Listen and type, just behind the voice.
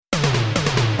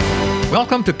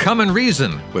Welcome to Come and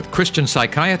Reason with Christian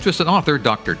psychiatrist and author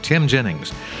Dr. Tim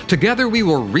Jennings. Together we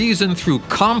will reason through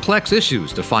complex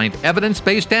issues to find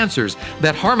evidence-based answers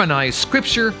that harmonize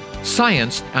Scripture,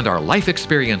 science, and our life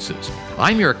experiences.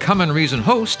 I'm your Come and Reason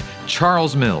host,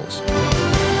 Charles Mills.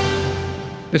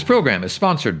 This program is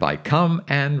sponsored by Come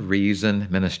and Reason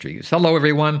Ministries. Hello,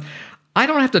 everyone. I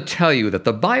don't have to tell you that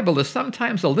the Bible is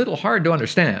sometimes a little hard to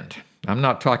understand. I'm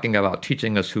not talking about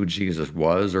teaching us who Jesus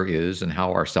was or is and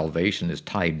how our salvation is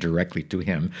tied directly to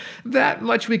him. That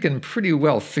much we can pretty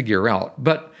well figure out.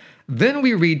 But then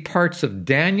we read parts of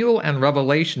Daniel and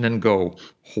Revelation and go,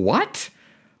 what?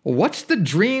 What's the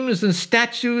dreams and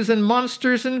statues and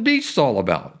monsters and beasts all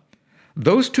about?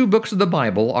 Those two books of the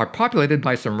Bible are populated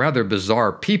by some rather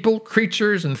bizarre people,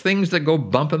 creatures, and things that go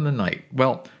bump in the night.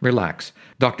 Well, relax.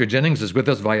 Dr. Jennings is with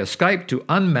us via Skype to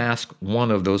unmask one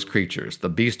of those creatures, the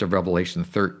beast of Revelation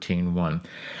 13:1.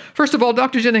 First of all,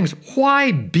 Dr. Jennings,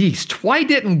 why beast? Why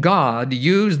didn't God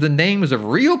use the names of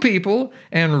real people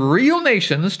and real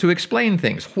nations to explain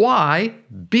things? Why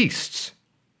beasts?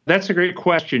 That's a great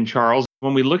question, Charles.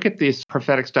 When we look at this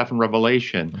prophetic stuff in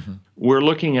Revelation, we're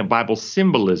looking at Bible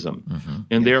symbolism.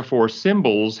 And therefore,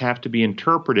 symbols have to be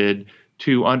interpreted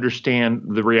to understand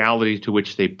the reality to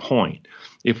which they point.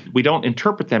 If we don't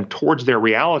interpret them towards their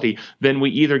reality, then we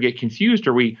either get confused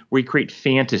or we create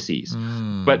fantasies.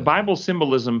 But Bible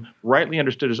symbolism, rightly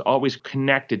understood, is always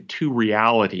connected to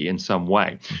reality in some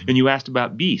way. And you asked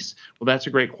about beasts. Well, that's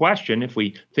a great question. If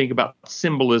we think about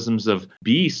symbolisms of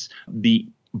beasts, the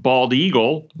bald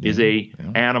eagle is a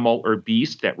animal or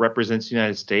beast that represents the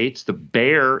United States. The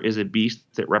bear is a beast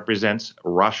that represents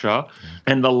Russia.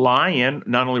 And the lion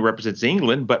not only represents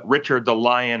England, but Richard the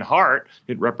Lionheart,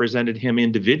 it represented him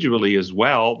individually as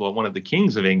well, one of the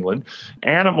kings of England.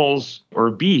 Animals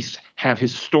or beasts have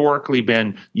historically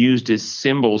been used as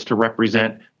symbols to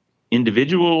represent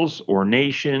individuals or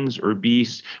nations or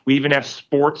beasts. We even have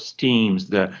sports teams,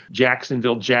 the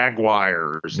Jacksonville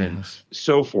Jaguars and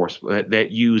so forth,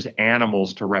 that use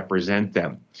animals to represent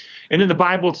them. And in the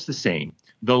Bible, it's the same.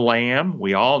 The lamb,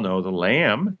 we all know the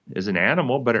lamb is an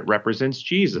animal, but it represents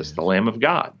Jesus, the Lamb of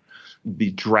God.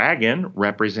 The dragon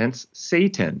represents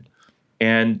Satan.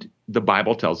 And the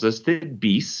Bible tells us that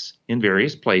beasts in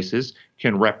various places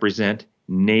can represent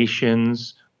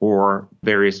nations or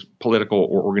various political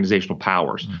or organizational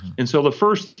powers. And so the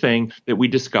first thing that we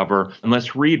discover, and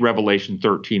let's read Revelation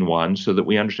 13:1 so that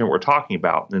we understand what we're talking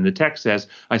about. And the text says,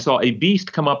 I saw a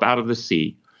beast come up out of the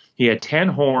sea. He had 10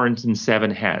 horns and 7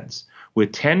 heads,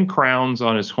 with 10 crowns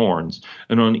on his horns,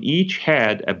 and on each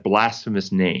head a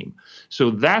blasphemous name. So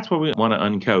that's what we want to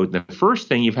uncode. The first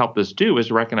thing you've helped us do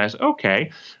is recognize, okay,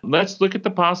 let's look at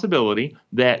the possibility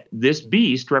that this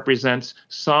beast represents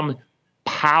some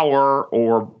power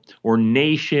or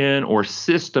nation or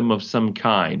system of some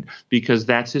kind, because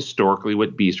that's historically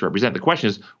what beasts represent. The question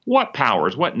is, what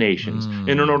powers, what nations? And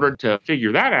in order to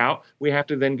figure that out, we have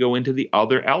to then go into the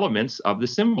other elements of the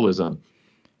symbolism.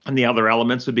 And the other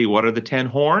elements would be, what are the 10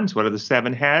 horns? What are the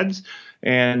 7 heads?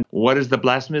 And what does the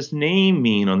blasphemous name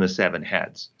mean on the 7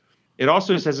 heads? It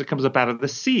also says it comes up out of the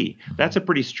sea. That's a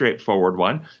pretty straightforward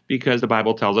one, because the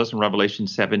Bible tells us in Revelation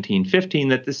 17:15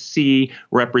 that the sea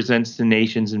represents the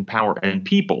nations and power and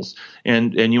peoples.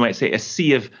 And you might say a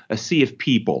sea of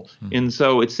people. And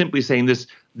so it's simply saying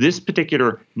this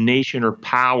particular nation or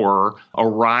power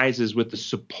arises with the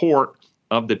support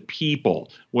of the people,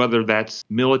 whether that's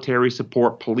military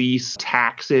support, police,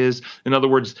 taxes. In other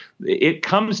words, it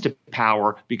comes to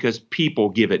power because people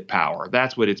give it power.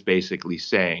 That's what it's basically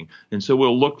saying. And so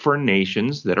we'll look for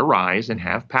nations that arise and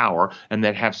have power and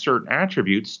that have certain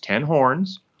attributes, 10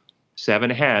 horns, 7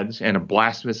 heads, and a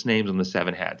blasphemous names on the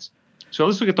 7 heads. So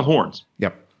let's look at the horns.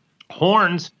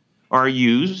 Horns are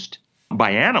used by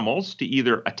animals to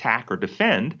either attack or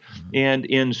defend. And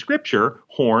in Scripture,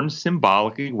 horns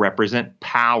symbolically represent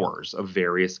powers of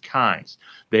various kinds.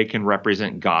 They can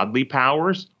represent godly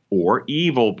powers or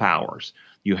evil powers.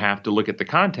 You have to look at the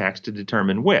context to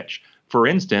determine which. For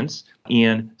instance,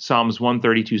 in Psalms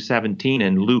 132:17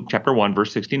 and Luke chapter 1,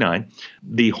 verse 69,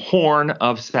 the horn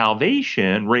of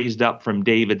salvation raised up from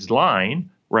David's line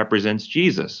represents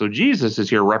Jesus. So Jesus is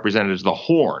here represented as the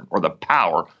horn or the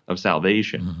power of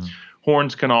salvation.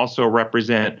 Horns can also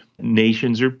represent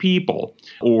nations or people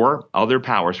or other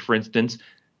powers. For instance,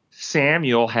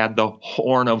 Samuel had the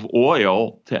horn of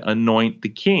oil to anoint the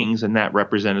kings, and that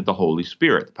represented the Holy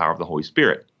Spirit, the power of the Holy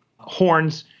Spirit.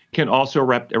 Horns can also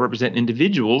represent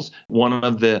individuals. One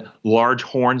of the large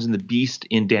horns in the beast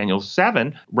in Daniel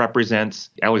 7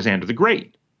 represents Alexander the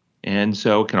Great. And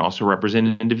so it can also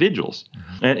represent individuals.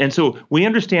 And so we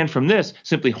understand from this,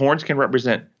 simply horns can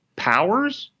represent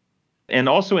powers, And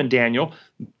also in Daniel,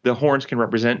 the horns can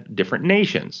represent different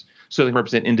nations. So they can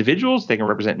represent individuals, they can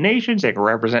represent nations, they can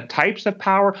represent types of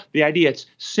power. The idea is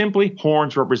simply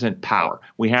horns represent power.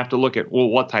 We have to look at, well,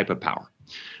 what type of power?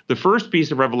 The first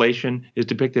piece of Revelation is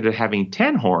depicted as having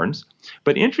 10 horns,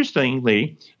 but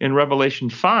interestingly, in Revelation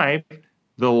 5,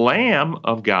 the Lamb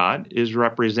of God is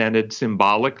represented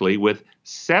symbolically with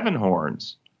 7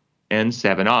 horns and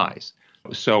 7 eyes.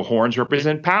 So horns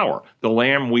represent power. The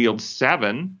Lamb wields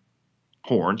 7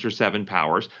 horns or 7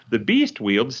 powers. The beast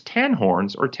wields 10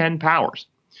 horns or 10 powers.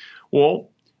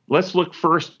 Well, let's look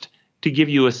first to give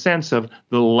you a sense of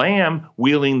the Lamb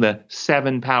wielding the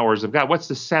 7 powers of God. What's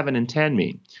the 7 and 10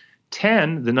 mean?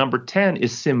 10, the number 10,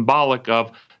 is symbolic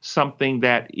of something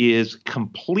that is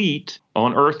complete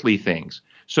on earthly things.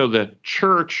 So the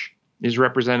church is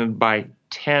represented by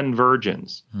 10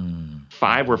 virgins.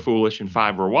 5 were foolish and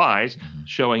 5 were wise,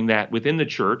 showing that within the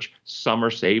church, some are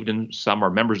saved and some are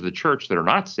members of the church that are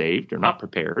not saved, or not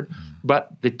prepared.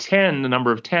 But the 10, the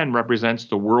number of 10, represents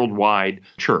the worldwide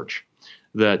church.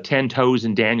 The 10 toes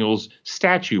in Daniel's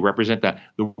statue represent the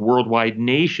worldwide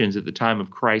nations at the time of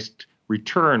Christ's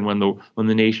return, when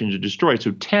the nations are destroyed.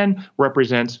 So 10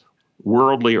 represents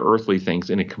worldly or earthly things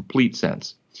in a complete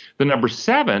sense. The number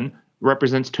 7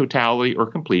 represents totality or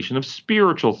completion of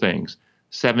spiritual things.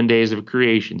 7 days of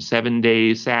creation, 7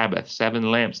 days Sabbath, 7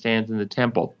 lampstands in the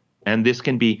temple. And this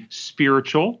can be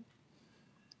spiritual,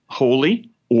 holy,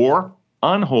 or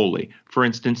unholy. For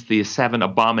instance, the 7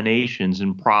 abominations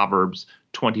in Proverbs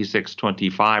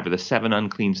 26:25, or the 7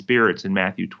 unclean spirits in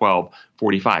Matthew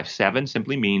 12:45. 7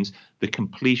 simply means the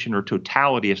completion or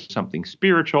totality of something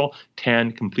spiritual.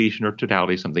 10, completion or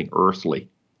totality of something earthly.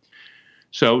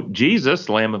 So Jesus,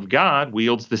 Lamb of God,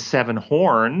 wields the 7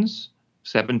 horns,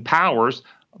 7 powers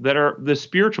that are the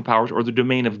spiritual powers or the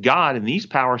domain of God, and these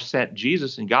powers set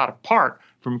Jesus and God apart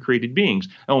from created beings.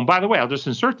 Oh, and by the way, I'll just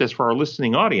insert this for our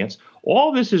listening audience.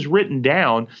 All this is written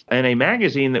down in a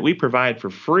magazine that we provide for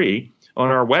free on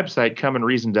our website,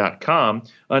 comeandreason.com,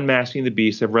 Unmasking the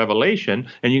Beasts of Revelation.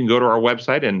 And you can go to our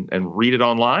website and read it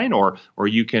online, or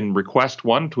you can request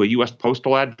one to a U.S.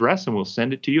 postal address, and we'll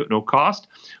send it to you at no cost.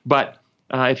 But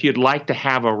if you'd like to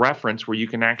have a reference where you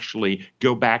can actually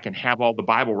go back and have all the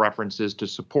Bible references to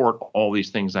support all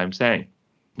these things I'm saying.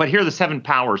 But here are the 7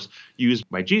 powers used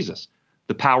by Jesus.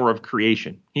 The power of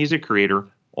creation. He's a creator.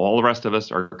 All the rest of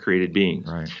us are created beings.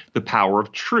 Right. The power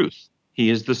of truth. He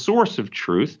is the source of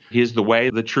truth. He is the way,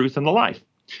 the truth, and the life.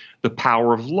 The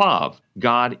power of love.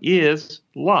 God is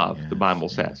love, yes, the Bible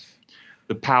says.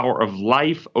 The power of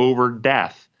life over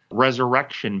death.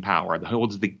 Resurrection power that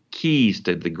holds the keys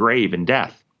to the grave and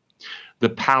death. The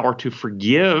power to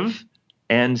forgive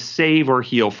and save or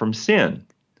heal from sin.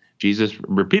 Jesus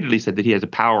repeatedly said that he has a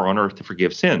power on earth to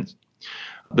forgive sins.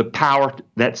 The power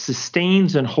that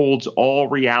sustains and holds all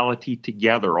reality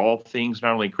together, all things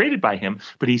not only created by him,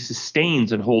 but he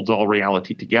sustains and holds all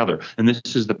reality together. And this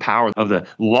is the power of the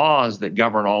laws that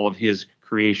govern all of his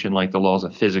creation, like the laws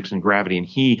of physics and gravity, and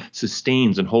he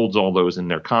sustains and holds all those in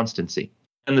their constancy.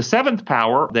 And the 7th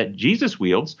power that Jesus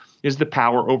wields is the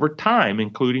power over time,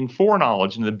 including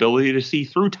foreknowledge and the ability to see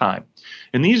through time.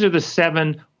 And these are the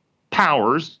 7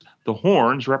 powers, the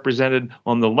horns represented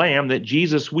on the Lamb, that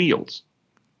Jesus wields.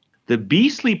 The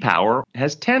beastly power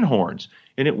has 10 horns,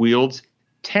 and it wields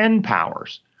 10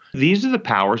 powers. These are the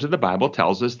powers that the Bible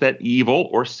tells us that evil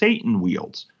or Satan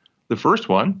wields. The first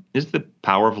one is the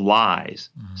power of lies.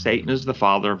 Satan is the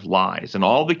father of lies, and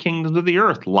all the kingdoms of the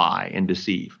earth lie and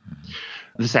deceive.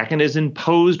 The second is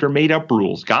imposed or made up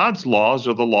rules. God's laws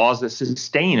are the laws that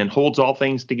sustain and holds all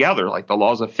things together, like the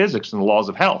laws of physics and the laws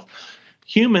of health.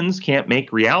 Humans can't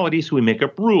make reality, so we make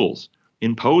up rules,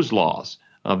 impose laws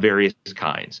of various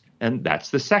kinds. And that's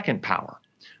the second power.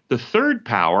 The third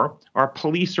power are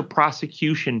police or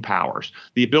prosecution powers,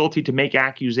 the ability to make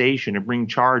accusation and bring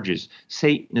charges.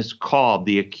 Satan is called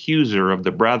the accuser of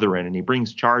the brethren, and he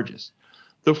brings charges.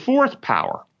 The fourth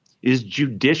power is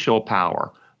judicial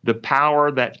power, the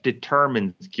power that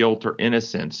determines guilt or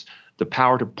innocence, the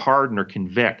power to pardon or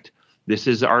convict. This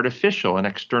is artificial and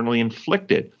externally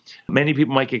inflicted. Many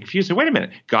people might get confused. Wait a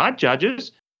minute, God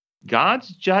judges. God's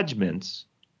judgments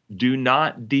do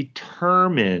not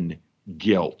determine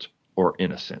guilt or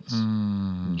innocence.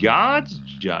 God's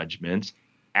judgments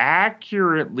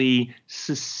accurately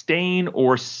sustain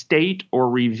or state or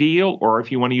reveal, or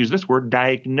if you want to use this word,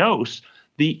 diagnose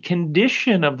the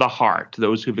condition of the heart,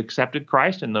 those who've accepted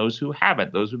Christ and those who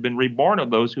haven't, those who've been reborn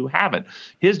and those who haven't.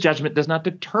 His judgment does not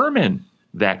determine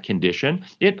that condition.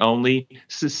 It only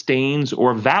sustains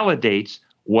or validates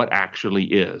what actually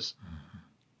is.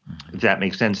 Does that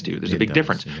make sense to you? There's a big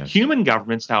difference. Yes. Human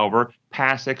governments, however,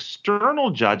 pass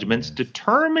external judgments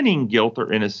determining guilt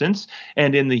or innocence.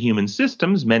 And in the human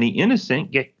systems, many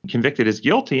innocent get convicted as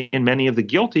guilty, and many of the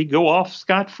guilty go off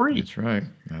scot-free. That's right.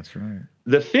 That's right.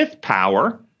 The fifth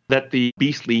power that the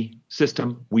beastly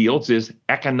system wields is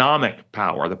economic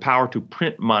power, the power to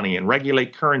print money and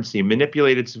regulate currency,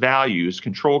 manipulate its values,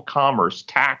 control commerce,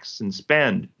 tax and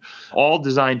spend, all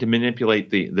designed to manipulate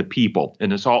the people.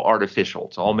 And it's all artificial.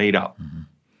 It's all made up. Mm-hmm.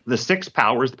 The sixth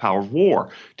power is the power of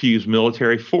war, to use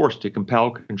military force to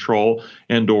compel, control,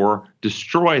 and or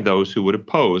destroy those who would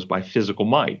oppose by physical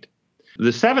might.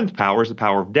 The seventh power is the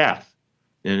power of death.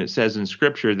 And it says in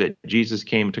Scripture that Jesus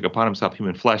came and took upon himself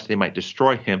human flesh, they might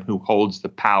destroy him who holds the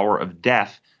power of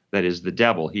death, that is the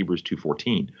devil, Hebrews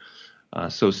 2:14.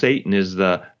 So Satan is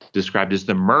described as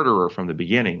the murderer from the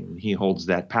beginning. He holds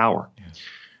that power. Yes.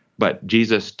 But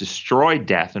Jesus destroyed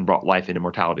death and brought life and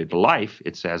immortality to life,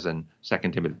 it says in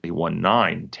 2 Timothy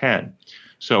 1:9-10.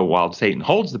 So while Satan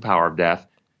holds the power of death,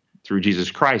 through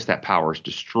Jesus Christ, that power is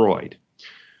destroyed.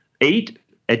 8,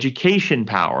 education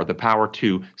power, the power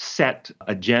to set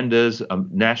agendas,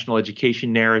 national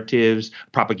education narratives,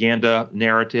 propaganda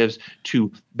narratives, to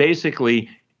basically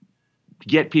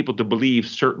get people to believe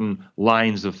certain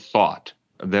lines of thought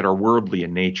that are worldly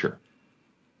in nature.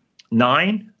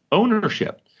 9,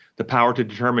 ownership, the power to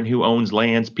determine who owns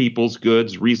lands, peoples,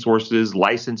 goods, resources,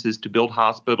 licenses to build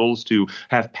hospitals, to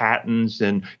have patents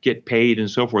and get paid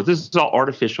and so forth. This is all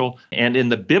artificial. And in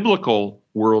the biblical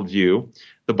worldview,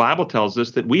 the Bible tells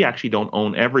us that we actually don't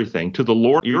own everything. To the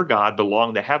Lord your God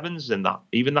belong the heavens and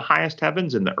even the highest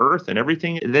heavens and the earth and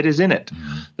everything that is in it.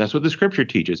 Mm-hmm. That's what the Scripture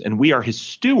teaches. And we are his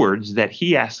stewards, that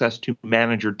he asks us to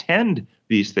manage or tend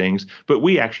these things, but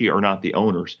we actually are not the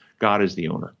owners. God is the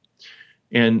owner.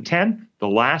 And 10, the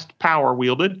last power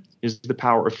wielded is the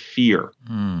power of fear.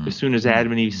 Mm. As soon as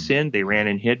Adam and Eve sinned, they ran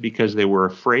and hid because they were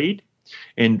afraid.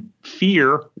 And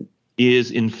fear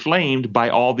is inflamed by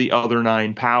all the other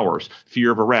 9 powers: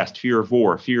 fear of arrest, fear of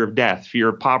war, fear of death, fear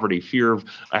of poverty, fear of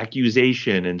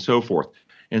accusation, and so forth.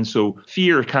 And so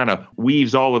fear kind of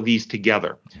weaves all of these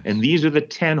together. Yes. And these are the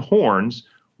 10 horns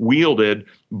wielded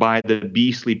by the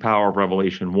beastly power of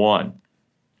Revelation 1.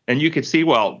 And you could see,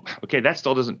 well, okay, that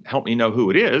still doesn't help me know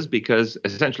who it is, because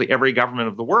essentially every government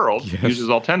of the world uses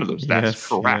all 10 of those. That's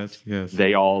correct. Yes.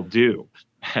 They all do.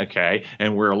 Okay,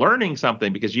 and we're learning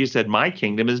something, because you said my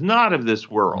kingdom is not of this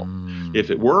world. If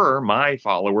it were, my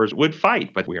followers would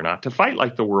fight, but we are not to fight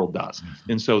like the world does.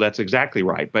 And so that's exactly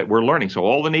right. But we're learning. So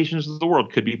all the nations of the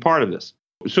world could be part of this.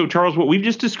 So, Charles, what we've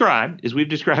just described is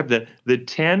the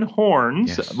 10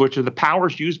 horns, which are the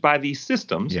powers used by these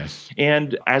systems. Yes.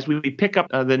 And as we pick up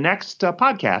the next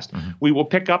podcast, we will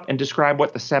pick up and describe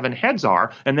what the 7 heads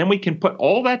are, and then we can put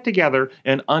all that together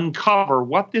and uncover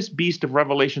what this beast of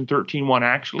Revelation 13:1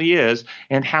 actually is,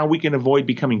 and how we can avoid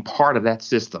becoming part of that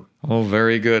system. Oh,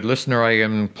 very good. Listener, I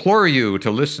implore you to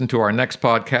listen to our next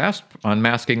podcast,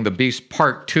 Unmasking the Beast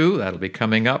Part 2. That'll be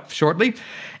coming up shortly.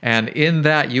 And in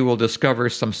that, you will discover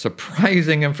some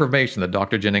surprising information that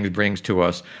Dr. Jennings brings to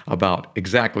us about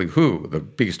exactly who the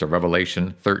beast of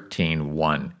Revelation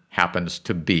 13:1 happens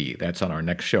to be. That's on our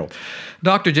next show.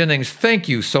 Dr. Jennings, thank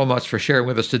you so much for sharing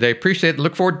with us today. Appreciate it.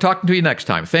 Look forward to talking to you next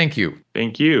time. Thank you.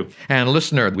 Thank you. And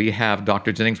listener, we have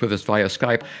Dr. Jennings with us via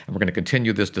Skype, and we're going to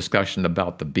continue this discussion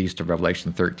about the beast of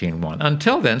Revelation 13:1.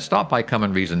 Until then, stop by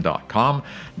comeandreason.com.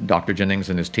 Dr. Jennings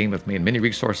and his team have made many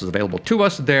resources available to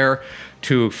us there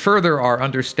to further our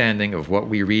understanding of what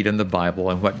we read in the Bible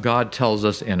and what God tells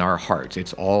us in our hearts.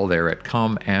 It's all there at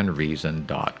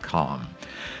comeandreason.com.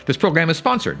 This program is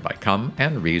sponsored by Come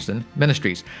and Reason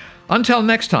Ministries. Until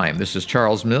next time, this is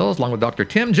Charles Mills, along with Dr.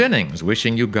 Tim Jennings,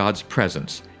 wishing you God's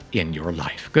presence in your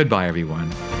life. Goodbye, everyone.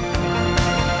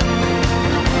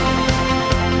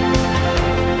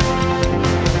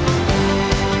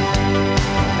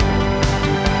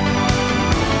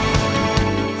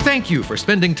 Thank you for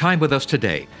spending time with us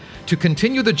today. To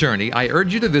continue the journey, I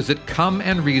urge you to visit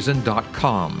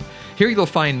comeandreason.com. Here you'll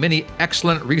find many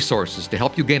excellent resources to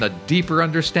help you gain a deeper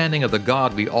understanding of the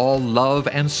God we all love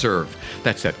and serve.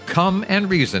 That's at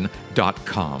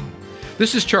comeandreason.com.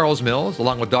 This is Charles Mills,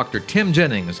 along with Dr. Tim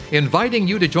Jennings, inviting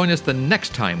you to join us the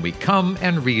next time we come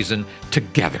and reason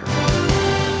together.